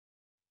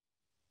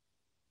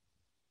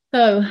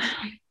So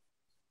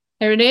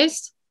here it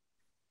is.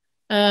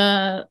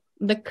 The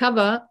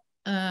cover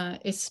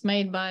is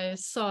made by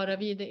Sara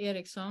Vide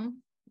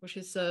Eriksson, which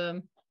is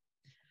a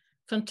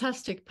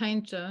fantastic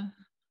painter,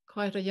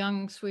 quite a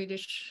young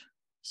Swedish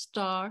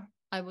star,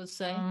 I would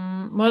say.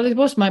 Well, it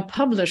was my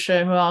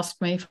publisher who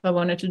asked me if I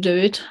wanted to do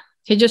it.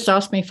 He just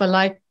asked me if I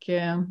liked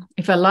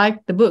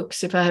the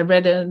books, if I had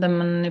read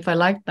them, and if I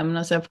liked them. And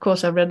I said, of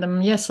course, I read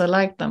them. Yes, I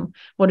like them.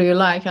 What do you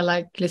like? I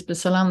like Lisbeth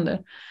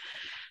Salander.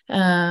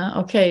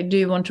 Okay, do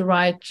you want to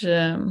write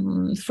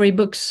 3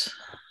 books,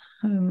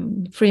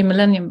 3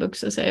 Millennium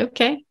books? I say,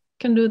 okay,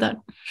 can do that.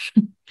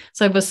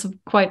 So it was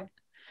quite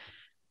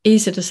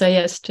easy to say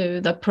yes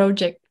to that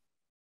project.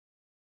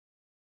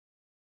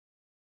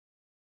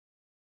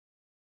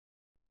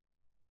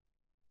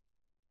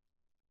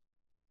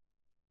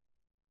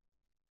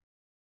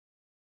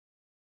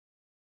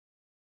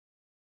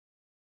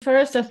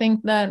 First, I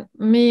think that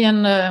me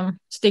and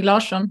Stieg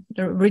Larsson,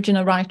 the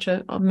original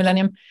writer of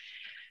Millennium,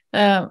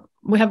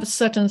 we have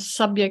certain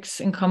subjects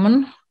in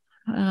common.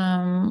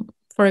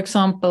 For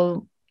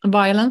example,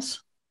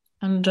 violence,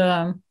 and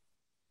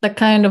the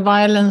kind of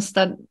violence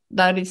that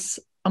is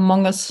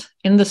among us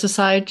in the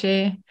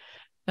society,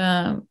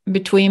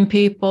 between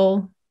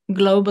people,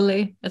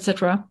 globally,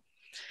 etc.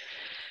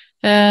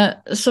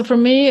 So for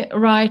me,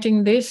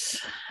 writing this,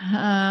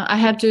 I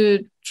had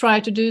to try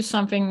to do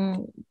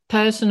something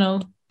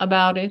personal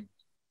about it.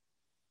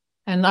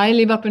 And I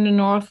live up in the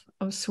north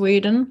of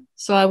Sweden,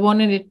 so I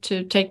wanted it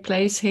to take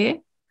place here.